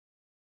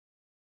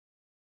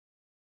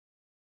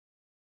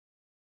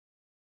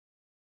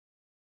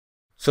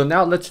So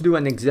now let's do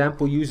an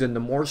example using the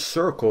Mohr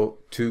circle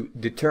to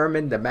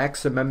determine the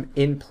maximum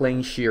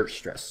in-plane shear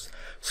stress.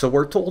 So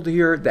we're told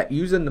here that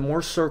using the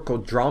Mohr circle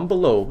drawn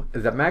below,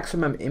 the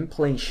maximum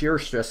in-plane shear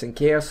stress in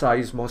KSI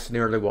is most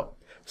nearly what?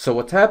 So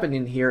what's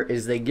happening here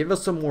is they give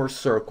us a Mohr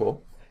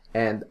circle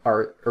and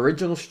our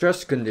original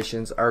stress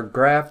conditions are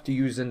graphed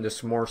using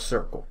this Mohr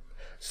circle.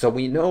 So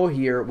we know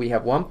here we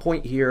have one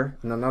point here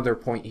and another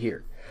point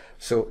here.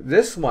 So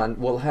this one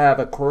will have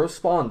a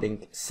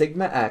corresponding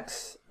sigma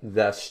x,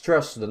 the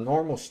stress, the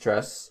normal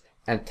stress,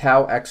 and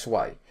tau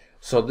xy.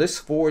 So this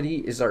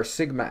 40 is our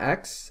sigma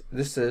x,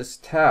 this is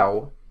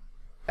tau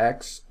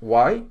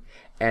xy,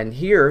 and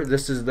here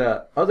this is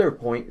the other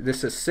point,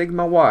 this is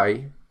sigma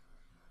y,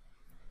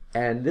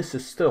 and this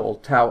is still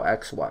tau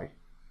xy.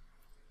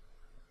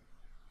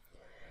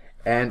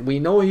 And we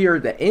know here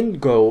the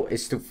end goal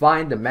is to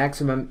find the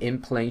maximum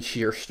in-plane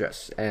shear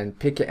stress and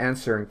pick an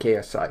answer in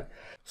KSI.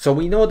 So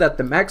we know that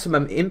the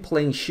maximum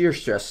in-plane shear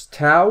stress,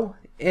 tau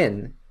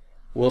n,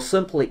 will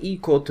simply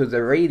equal to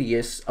the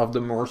radius of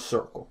the Mohr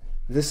circle.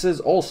 This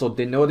is also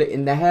denoted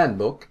in the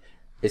handbook.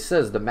 It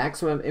says the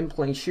maximum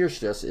in-plane shear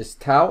stress is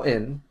tau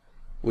n,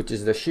 which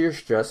is the shear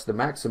stress, the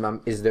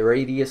maximum is the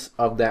radius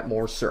of that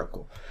Mohr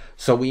circle.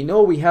 So we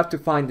know we have to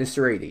find this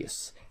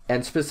radius.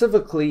 And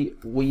specifically,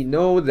 we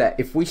know that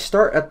if we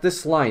start at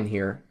this line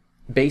here,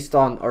 based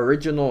on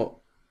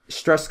original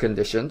stress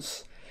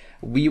conditions,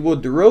 we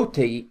would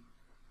rotate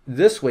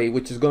this way,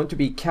 which is going to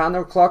be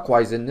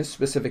counterclockwise in this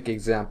specific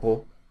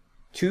example,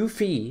 2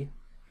 phi,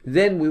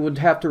 then we would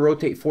have to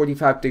rotate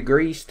 45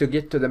 degrees to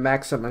get to the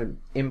maximum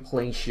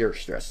in-plane shear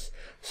stress.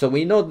 So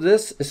we know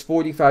this is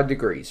 45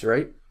 degrees,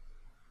 right?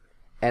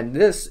 And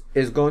this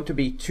is going to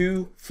be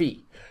 2 phi.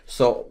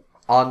 So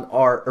on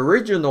our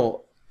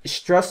original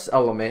stress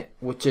element,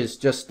 which is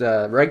just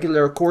the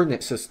regular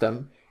coordinate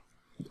system,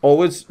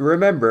 always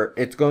remember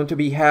it's going to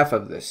be half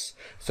of this.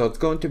 So it's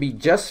going to be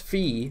just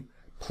phi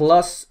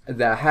plus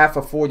the half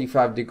of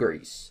 45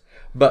 degrees.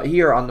 But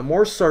here on the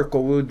Mohr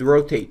circle, we would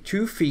rotate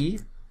 2 phi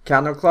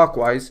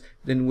counterclockwise,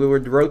 then we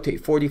would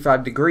rotate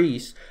 45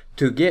 degrees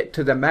to get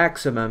to the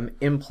maximum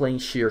in-plane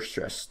shear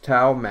stress,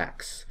 tau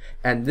max.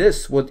 And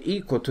this would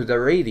equal to the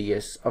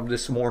radius of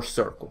this Mohr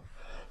circle.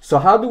 So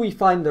how do we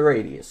find the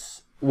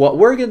radius? What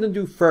we're going to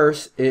do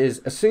first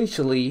is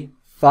essentially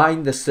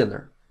find the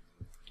center,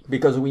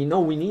 because we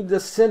know we need the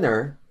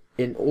center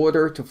in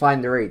order to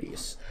find the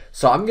radius.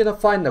 So I'm going to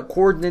find the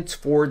coordinates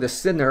for the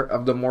center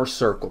of the Mohr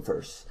circle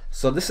first.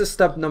 So this is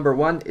step number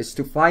 1, is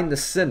to find the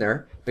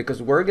center,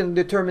 because we're going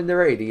to determine the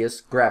radius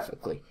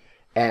graphically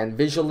and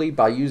visually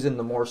by using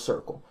the Mohr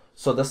circle.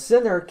 So the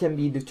center can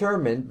be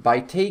determined by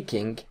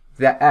taking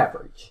the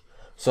average.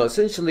 So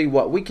essentially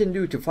what we can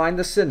do to find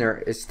the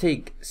center is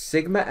take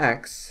sigma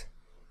x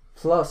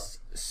plus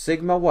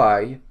sigma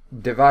y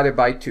divided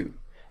by 2.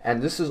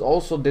 And this is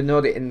also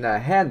denoted in the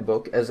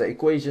handbook as an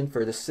equation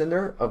for the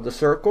center of the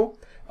circle,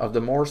 of the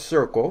Mohr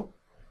circle.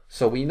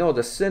 So we know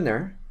the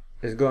center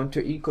is going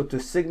to equal to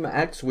sigma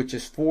x, which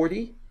is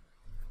 40.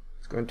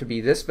 It's going to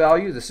be this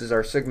value. This is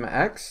our sigma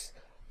x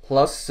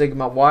plus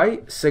sigma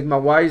y. Sigma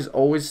y is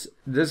always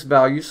this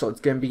value, so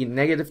it's going to be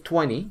negative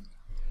 20.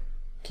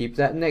 Keep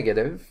that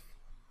negative,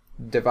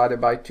 divided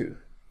by 2.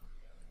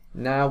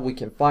 Now we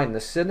can find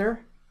the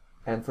center,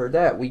 and for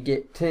that we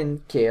get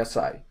 10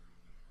 KSI.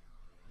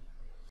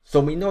 So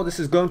we know this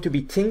is going to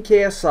be 10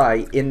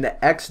 KSI in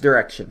the x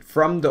direction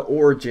from the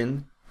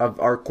origin of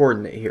our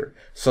coordinate here.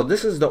 So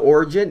this is the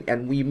origin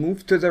and we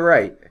move to the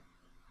right,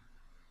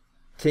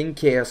 10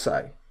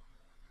 KSI.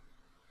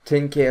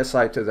 10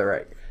 KSI to the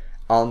right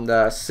on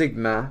the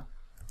sigma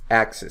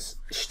axis,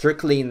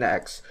 strictly in the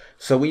x.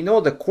 So we know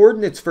the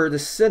coordinates for the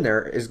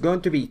center is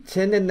going to be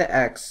 10 in the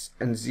x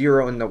and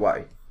 0 in the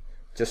y.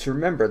 Just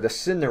remember, the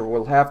center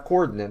will have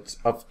coordinates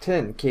of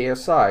 10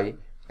 KSI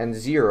and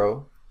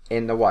 0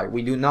 in the y.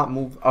 We do not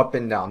move up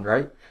and down,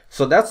 right?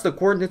 So that's the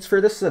coordinates for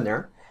the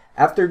center.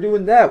 After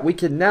doing that, we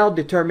can now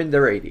determine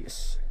the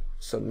radius.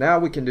 So now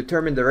we can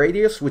determine the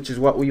radius, which is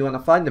what we want to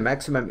find, the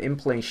maximum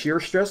in-plane shear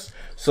stress.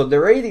 So the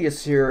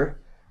radius here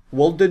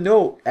will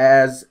denote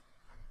as,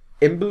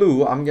 in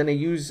blue, I'm going to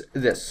use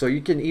this. So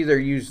you can either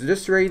use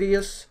this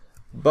radius,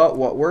 but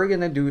what we're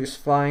going to do is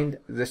find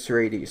this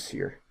radius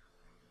here.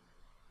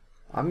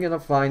 I'm going to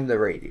find the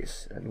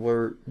radius, and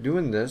we're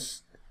doing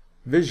this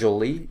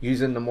visually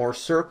using the Mohr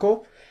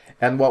circle.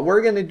 And what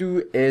we're going to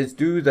do is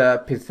do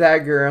the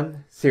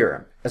Pythagorean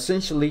theorem,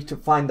 essentially to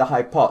find the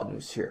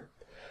hypotenuse here.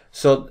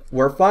 So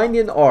we're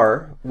finding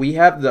r. We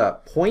have the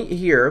point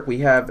here. We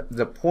have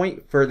the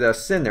point for the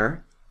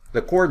center.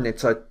 The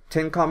coordinates are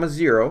 10,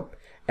 0.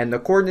 And the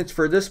coordinates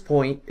for this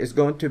point is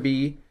going to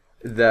be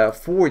the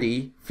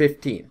 40,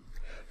 15.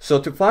 So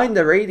to find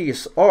the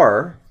radius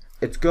r,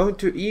 it's going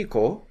to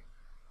equal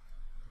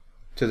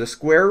to the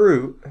square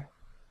root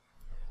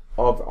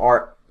of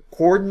our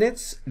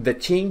coordinates, the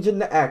change in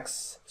the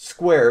x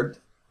squared,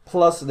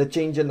 plus the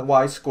change in the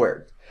y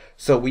squared.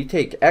 So we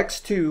take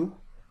x2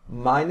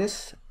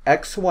 minus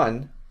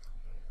x1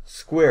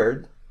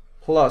 squared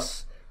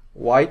plus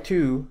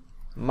y2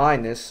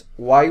 minus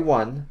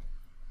y1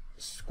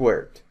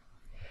 squared.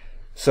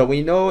 So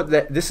we know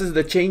that this is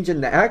the change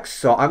in the x,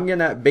 so I'm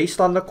gonna, based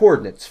on the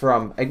coordinates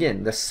from,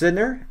 again, the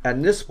center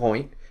and this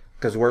point,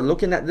 because we're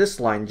looking at this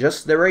line,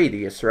 just the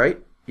radius,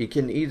 right? You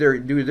can either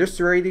do this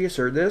radius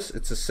or this,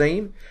 it's the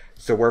same.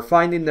 So we're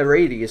finding the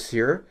radius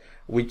here.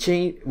 We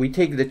take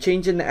the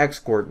change in the x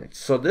coordinates.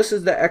 So this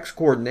is the x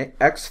coordinate,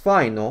 x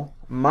final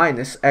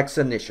minus x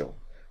initial.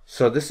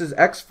 So this is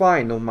x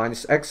final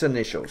minus x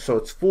initial. So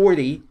it's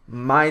 40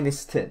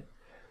 minus 10.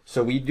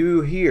 So we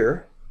do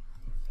here,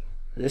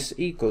 this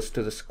equals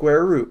to the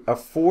square root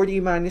of 40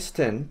 minus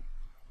 10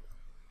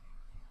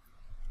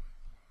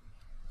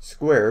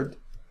 squared.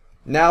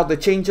 Now the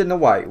change in the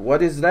y,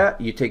 what is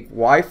that? You take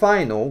y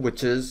final,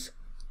 which is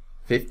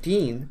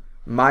 15,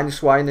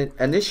 minus y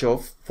initial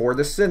for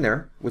the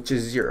center, which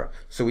is 0.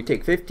 So we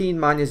take 15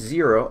 minus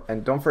 0,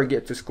 and don't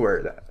forget to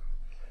square that.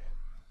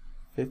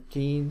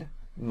 15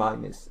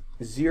 minus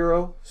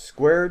 0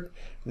 squared.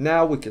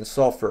 Now we can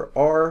solve for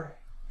r,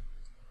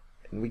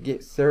 and we get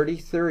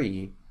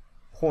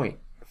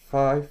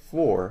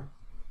 33.54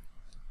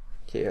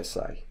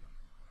 KSI.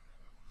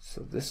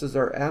 So this is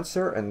our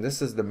answer, and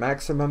this is the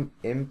maximum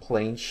in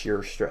plane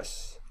shear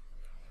stress.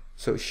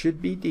 So it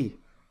should be D.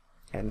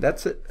 And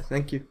that's it.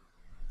 Thank you.